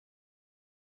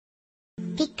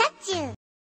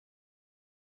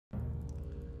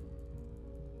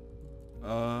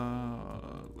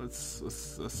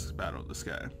Let's battle this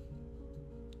guy.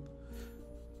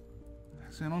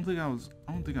 See, I don't think I was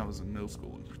in middle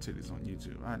school for titties on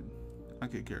YouTube. I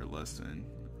could care less than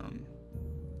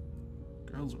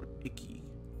girls were icky.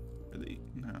 Are they?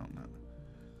 No.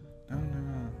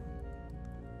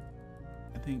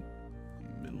 I think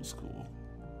middle school.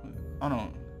 I don't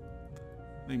know.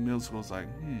 I think middle school's like,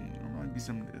 there might be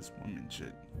some of this woman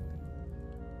shit.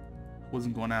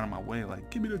 Wasn't going out of my way like,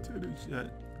 give me the titty shit.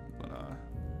 But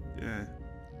yeah.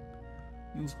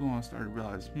 Middle school I started to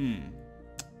realize,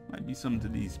 might be something to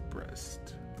these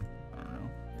breasts. I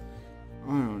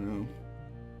don't know.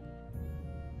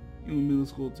 You in middle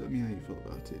school, tell me how you feel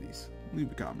about titties.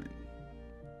 Leave a comment.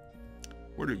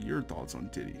 What are your thoughts on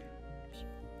titty?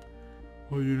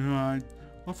 Well, you know, I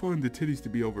find the titties to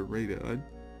be overrated.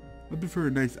 I prefer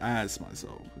a nice ass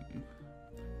myself.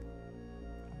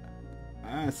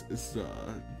 Ass is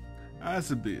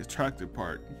the attractive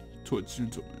part to a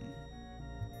gentleman.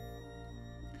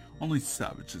 Only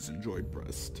savages enjoy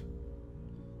breast.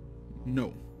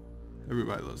 No,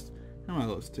 everybody loves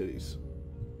titties.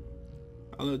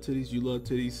 I love titties. You love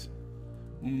titties.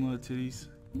 Women love titties.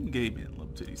 Gay men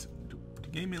love titties. Do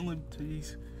gay men love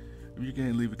titties? If you're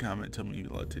gay, leave a comment. Tell me you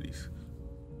love titties.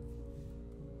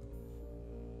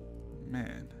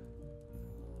 Man,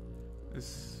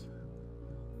 this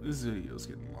video's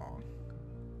getting long.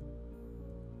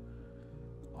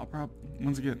 I'll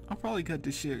probably cut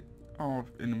this shit off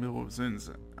in the middle of a sentence.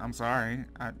 I'm sorry.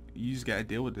 You just gotta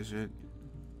deal with this shit.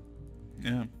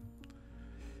 Yeah.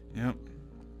 Yep.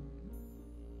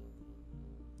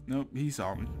 Nope, he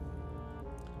saw me.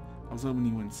 I was hoping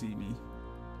he wouldn't see me.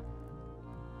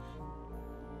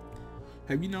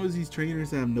 Have you noticed these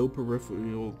trainers have no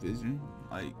peripheral vision?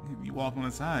 Like, if you walk on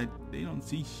the side, they don't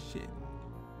see shit.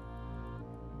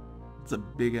 It's a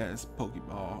big ass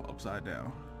Pokeball upside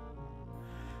down.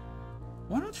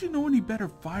 Why don't you know any better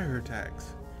fire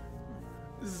attacks?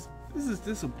 This is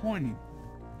disappointing.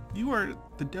 You are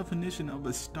the definition of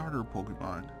a starter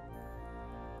Pokemon.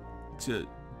 It's a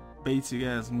basic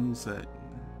ass moveset.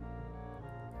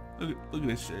 Look at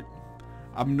this shit.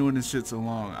 I've been doing this shit so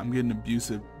long, I'm getting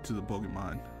abusive to the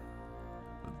Pokemon.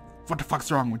 What the fuck's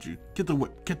wrong with you? Get the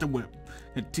whip,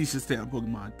 and teach this damn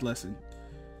Pokemon lesson.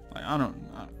 Like,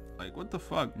 like, what the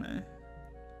fuck, man?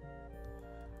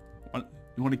 What,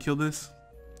 you want to kill this?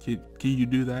 Can you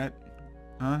do that?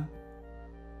 Huh?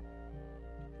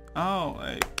 Oh,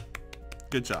 hey,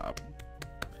 good job.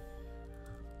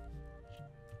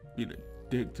 Be the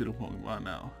dick to the Pokemon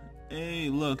now. Hey,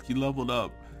 look, you leveled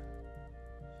up.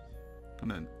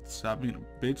 Gonna stop being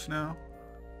a bitch now?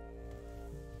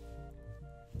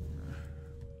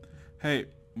 Hey,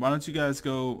 why don't you guys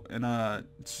go and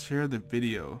share the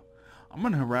video? I'm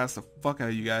gonna harass the fuck out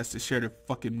of you guys to share their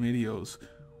fucking videos.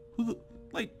 Who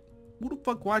the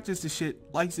fuck watches this shit,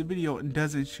 likes the video, and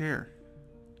doesn't share?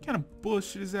 What kind of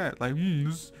bullshit is that? Like,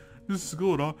 this is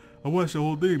good. I watched the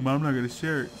whole thing, but I'm not gonna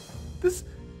share it. This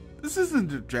isn't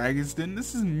the Dragon's Den.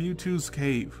 This is Mewtwo's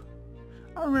cave.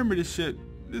 I remember this shit.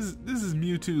 This is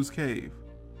Mewtwo's cave.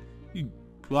 You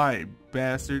blind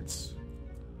bastards.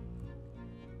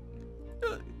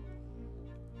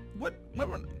 What?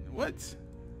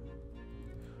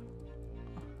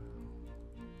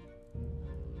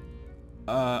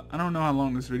 I don't know how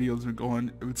long this video's been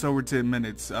going. If it's over 10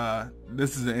 minutes,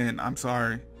 this is the end. I'm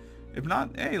sorry. If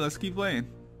not, hey, let's keep playing.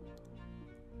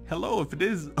 Hello, if it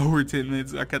is over 10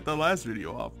 minutes, I cut the last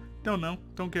video off. Don't know.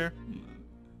 Don't care.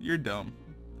 You're dumb.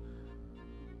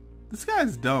 This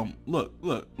guy's dumb. Look.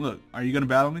 Are you gonna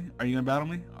battle me?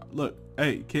 Look.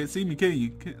 Hey, can't see me, can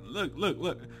you?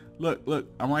 Look.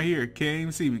 I'm right here. Can't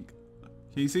even see me.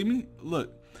 Can you see me?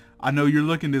 Look. I know you're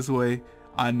looking this way.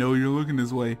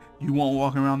 You won't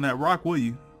walk around that rock, will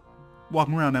you?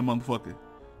 Walking around that motherfucker.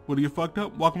 What, do you fucked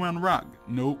up? Walking around the rock.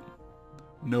 Nope.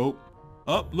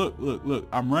 Up, look.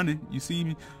 I'm running. You see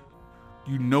me?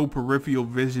 You know peripheral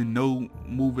vision, no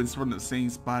movements from the same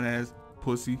spot as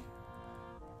pussy.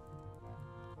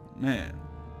 Man.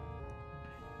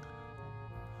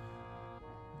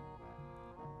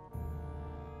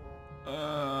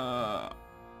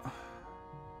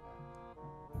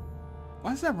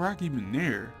 Why is that rock even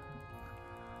there?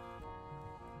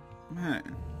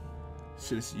 Man.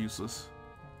 Shit is useless.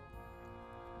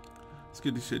 Let's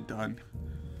get this shit done.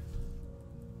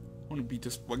 I wanna beat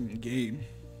this fucking game.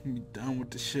 I'm be done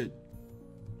with this shit.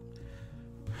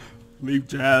 Leave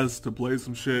Jazz to play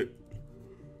some shit.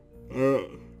 I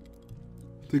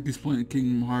think he's playing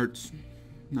Kingdom Hearts.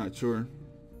 Not sure.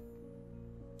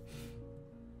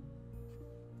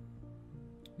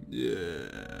 Yeah.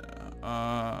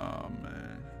 Oh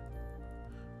man.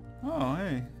 Oh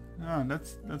hey. Oh,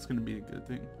 that's gonna be a good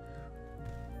thing.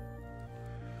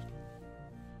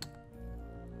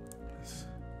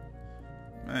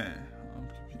 Man, I'm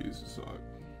confused as fuck.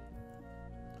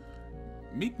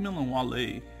 Meek Mill and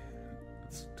Wale,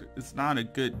 it's not a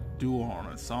good duo on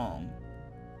a song.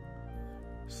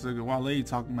 So Wale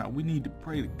talking about we need to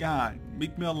pray to God.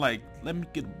 Meek Mill like, let me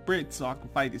get a brick so I can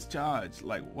fight this charge.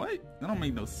 Like what? That don't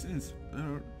make no sense.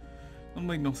 That don't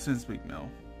make no sense, Meek Mill.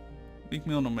 Meek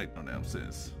Mill don't make no damn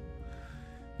sense.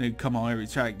 They come on every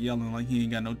track yelling like he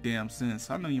ain't got no damn sense.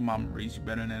 I know your mama raised you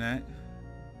better than that.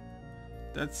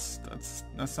 That's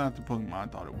not the Pokemon I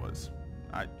thought it was.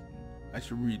 I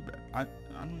should read back. I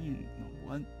don't even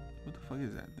know what the fuck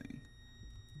is that thing.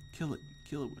 Kill it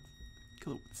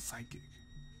with psychic.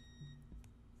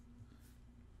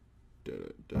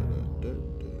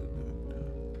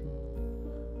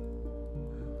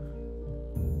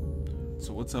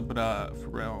 So what's up with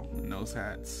Pharrell and those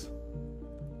hats?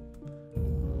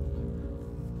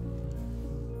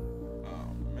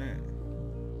 Oh man.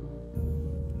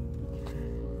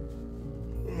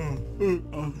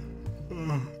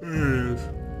 There it is.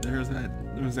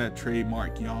 There's that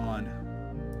trademark yawn.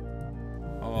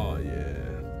 Oh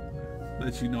yeah.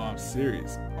 Let you know I'm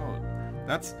serious. Oh,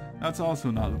 that's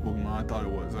also not the Pokemon I thought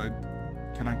it was.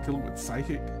 Can I kill it with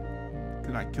psychic?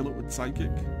 Can I kill it with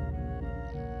psychic?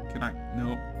 Can I?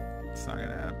 Nope. It's not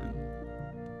gonna happen.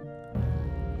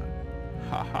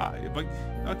 Haha. If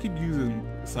I'll keep using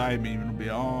side beam, it'll be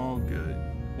all good.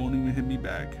 Won't even hit me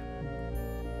back.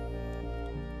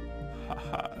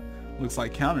 Haha. Looks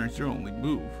like counter is your only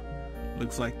move.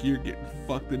 Looks like you're getting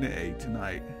fucked in the A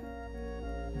tonight.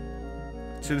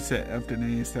 Should have said F in the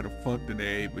A instead of fucked in the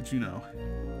A, but you know,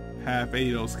 half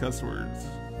A those cuss words.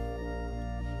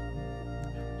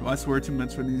 Do I swear too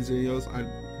much for these videos?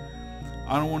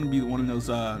 I don't want to be one of those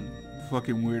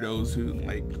fucking weirdos who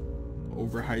like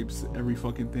overhypes every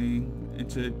fucking thing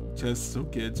and shit just so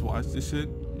kids watch this shit.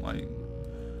 Like,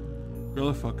 grow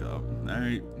the fuck up,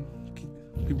 alright?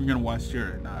 People are gonna watch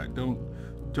your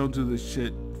don't do this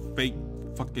shit, fake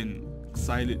fucking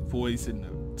excited voice and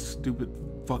the stupid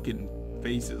fucking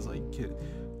faces like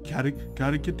gotta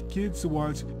get the kids to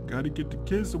watch, gotta get the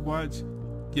kids to watch.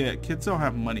 Yeah, kids don't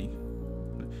have money.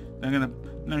 They're not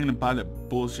gonna buy that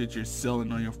bullshit you're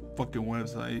selling on your fucking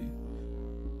website.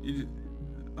 You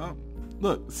just,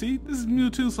 look, see, this is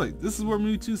Mewtwo's like this is where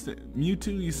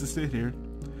Mewtwo used to sit here.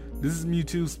 This is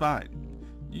Mewtwo's spot.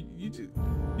 You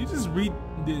just read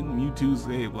Mewtwo's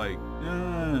name like,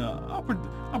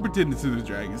 I'll pretend it's the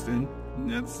Dragons then.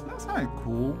 That's not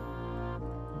cool.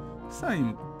 It's not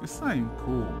even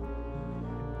cool.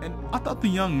 And I thought the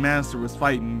young master was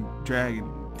fighting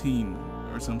Dragon Team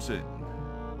or some shit.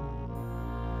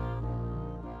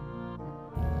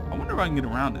 I wonder if I can get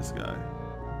around this guy.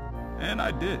 And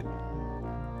I did.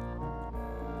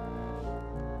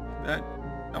 That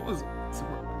was.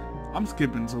 I'm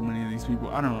skipping so many of these people.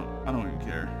 I don't even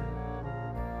care.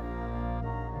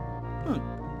 Look,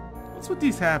 what's with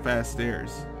these half-ass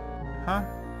stairs, huh?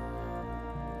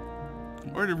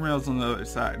 Where are the rails on the other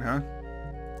side, huh?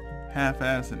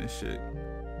 Half-ass in this shit.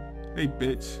 Hey,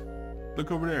 bitch,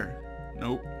 look over there.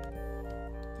 Nope.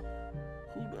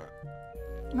 Hold up.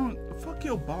 No, fuck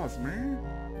your boss, man.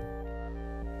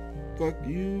 Fuck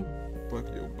you. Fuck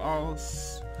your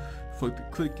boss. Fuck the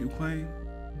clique you claim.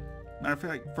 Matter of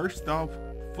fact, first off,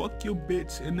 fuck your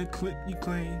bitch in the clip you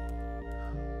claim.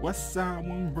 West side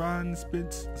when Ron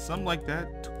spits, something like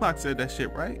that. Tupac said that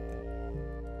shit, right?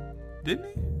 Didn't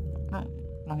he? I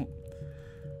don't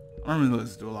really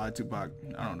listen to a lot of Tupac.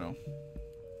 I don't know.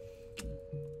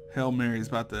 Hail Mary is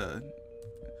about the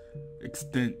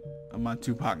extent of my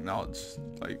Tupac knowledge.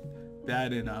 Like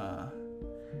that and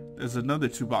there's another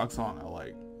Tupac song I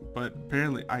like, but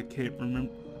apparently I can't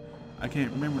remember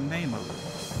the name of it.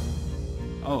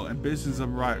 Oh, Ambitions of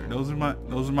a Rider. Those are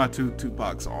my two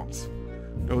Tupac songs.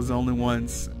 Those are the only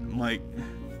ones like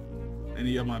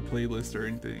any of my playlist or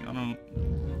anything.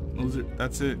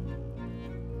 That's it.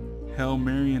 Hail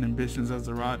Mary and Ambitions as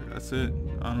a Rider. That's it.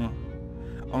 I don't know.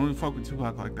 I don't really fuck with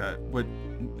Tupac like that. But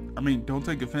I mean, don't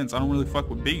take offense. I don't really fuck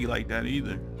with Biggie like that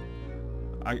either.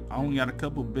 I only got a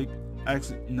couple big.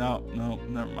 Actually, no,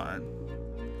 never mind.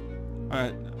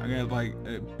 I got like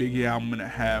a Biggie album and a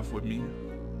half with me.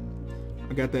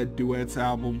 I got that duets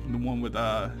album, the one with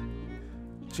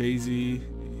Jay-Z.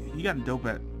 He got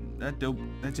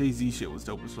that Jay-Z shit was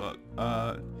dope as fuck.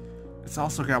 It's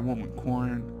also got one with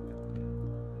Korn.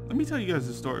 Let me tell you guys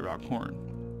a story about Korn.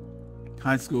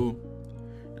 High school,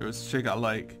 there was a chick I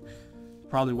like.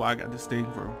 Probably why I got this thing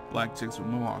for black chicks with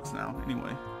mohawks now,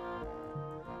 anyway.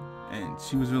 And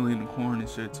she was really into Korn and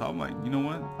shit, so I'm like, you know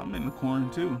what? I'm into Korn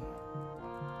too.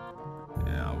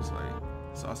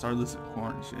 I started listening to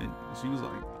Korn and shit. And she was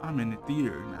like, I'm in the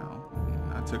theater now.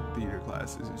 And I took theater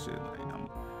classes and shit. Like, I'm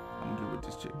gonna get with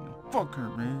this chick. You know, fuck her,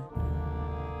 man.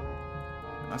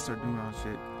 And I started doing all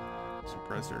shit.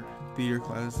 Suppress her theater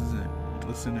classes and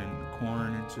listening to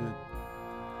Korn and shit.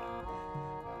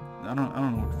 I don't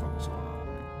know what the fuck was going on.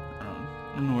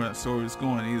 I don't know where that story was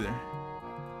going either.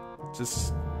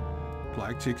 Just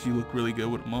black chicks, you look really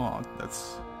good with them all.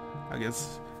 That's, I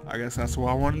guess that's what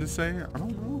I wanted to say. I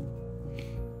don't know.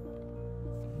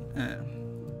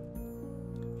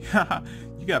 Yeah,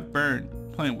 you got burned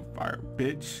playing with fire,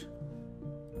 bitch.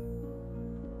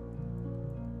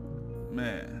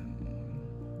 Man,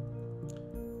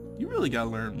 you really gotta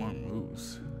learn more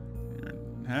moves. You're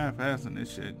half-assing this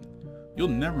shit. You'll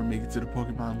never make it to the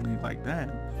Pokemon League like that.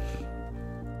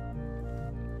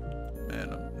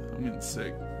 Man, I'm getting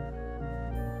sick.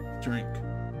 Drink.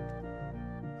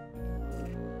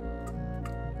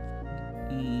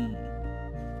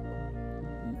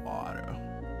 Water.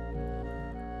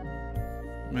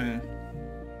 Man.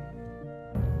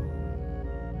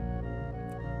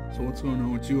 So what's going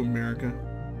on with you, America?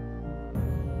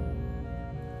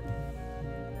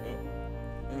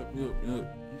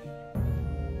 Yep.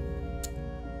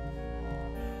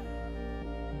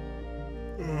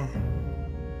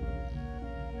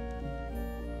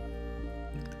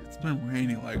 It's been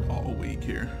raining like all week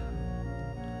here.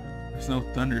 There's no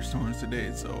thunderstorms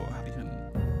today, so I can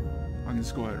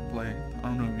just go ahead and play. I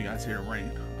don't know if you guys hear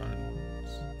rain.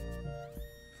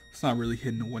 It's not really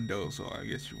hitting the window, so I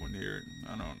guess you wouldn't hear it.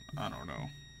 I don't know.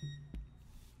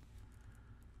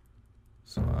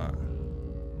 So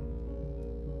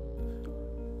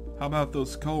how about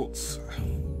those Colts?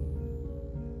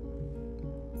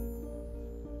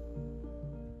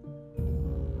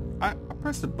 I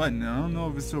pressed the button and I don't know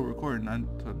if it's still recording. I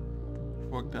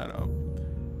fucked that up.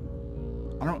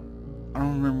 I don't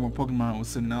remember what Pokemon was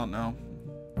sitting out now.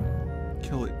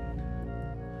 Kill it.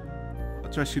 I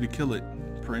trust you to kill it,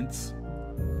 Prince.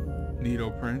 Nido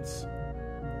Prince.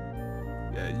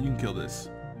 Yeah, you can kill this.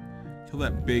 Kill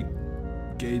that big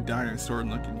gay dinosaur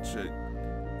looking shit.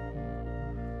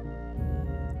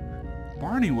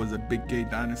 Barney was a big gay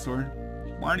dinosaur.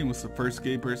 Barney was the first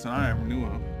gay person I ever knew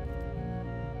of.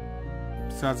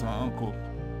 Besides my uncle.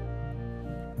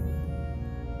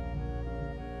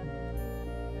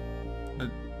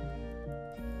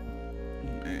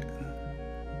 Man.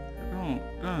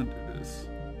 Don't do this.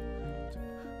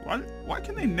 Why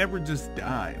can they never just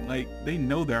die? Like, they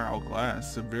know they're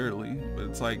outclassed severely, but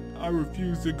it's like, I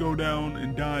refuse to go down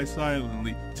and die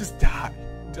silently. Just die.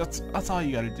 That's all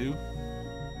you gotta do.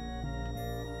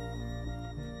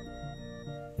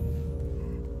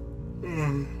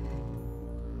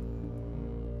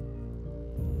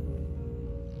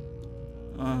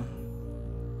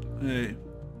 Hey,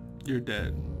 you're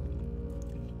dead.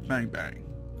 Bang bang.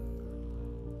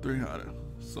 300.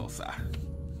 Sosa.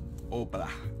 Obla.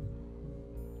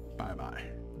 Bye bye.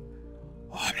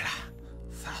 Obla.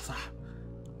 Sasa.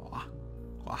 Obla.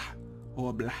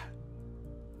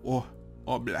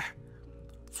 Obla.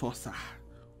 Sosa.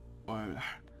 Obla.